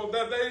principle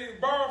that they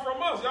borrowed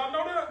from us. Y'all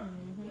know that?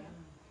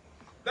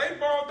 They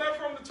borrowed that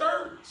from the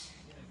church.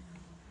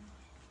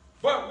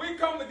 But we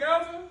come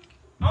together.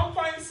 I'm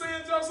fighting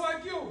sin just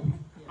like you.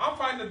 I'm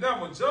fighting the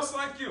devil just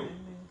like you.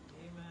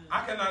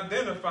 I can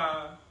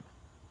identify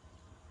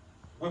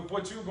with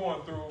what you're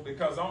going through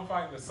because I'm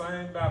fighting the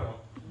same battle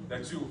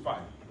that you fight.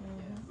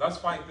 Let's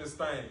fight this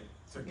thing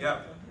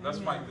together. Let's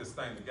fight this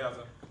thing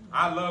together.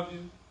 I love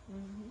you.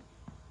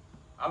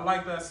 I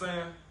like that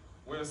saying.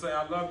 We'll say,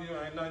 I love you,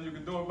 ain't nothing you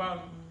can do about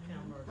it.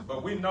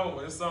 But we know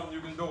it's something you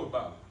can do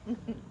about it.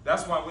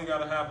 That's why we got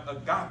to have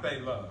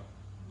agape love.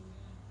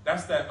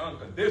 That's that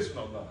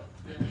unconditional love.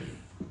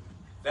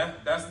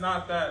 That's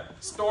not that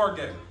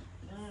storge.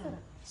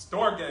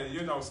 Storge,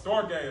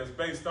 storge is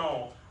based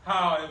on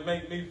how it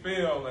make me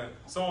feel and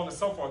so on and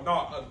so forth.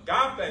 No,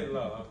 agape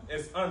love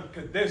is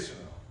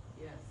unconditional.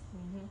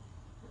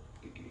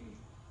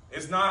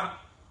 It's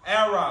not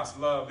eros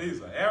love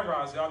either.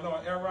 Eros, y'all know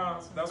what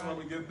eros? That's where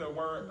we get the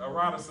word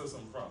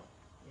eroticism from.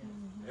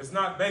 It's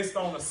not based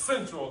on a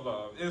sensual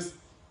love. It's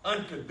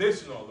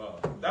unconditional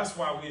love. That's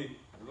why we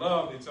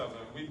love each other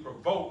and we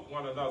provoke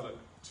one another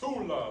to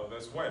love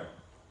as well.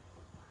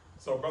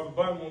 So, Brother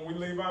Button, when we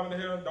leave out of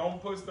here,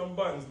 don't push them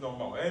buttons no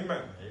more.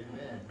 Amen.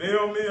 Amen.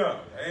 Build me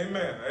up.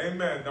 Amen.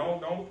 Amen.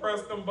 Don't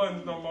press them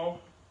buttons no more.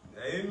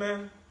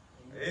 Amen.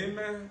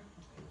 Amen.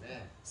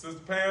 Amen.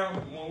 Sister Pam,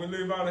 when we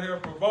leave out of here,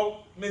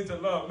 provoke me to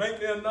love. Make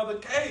me another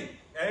cake.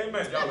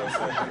 Amen. Y'all ain't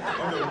saying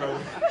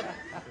that.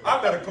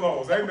 I better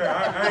close. Amen.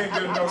 I ain't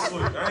getting no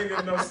sleep. I ain't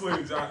getting no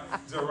sleep,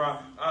 Gerard.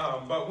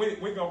 But we're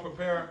going to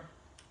prepare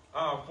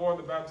for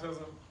the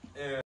baptism. And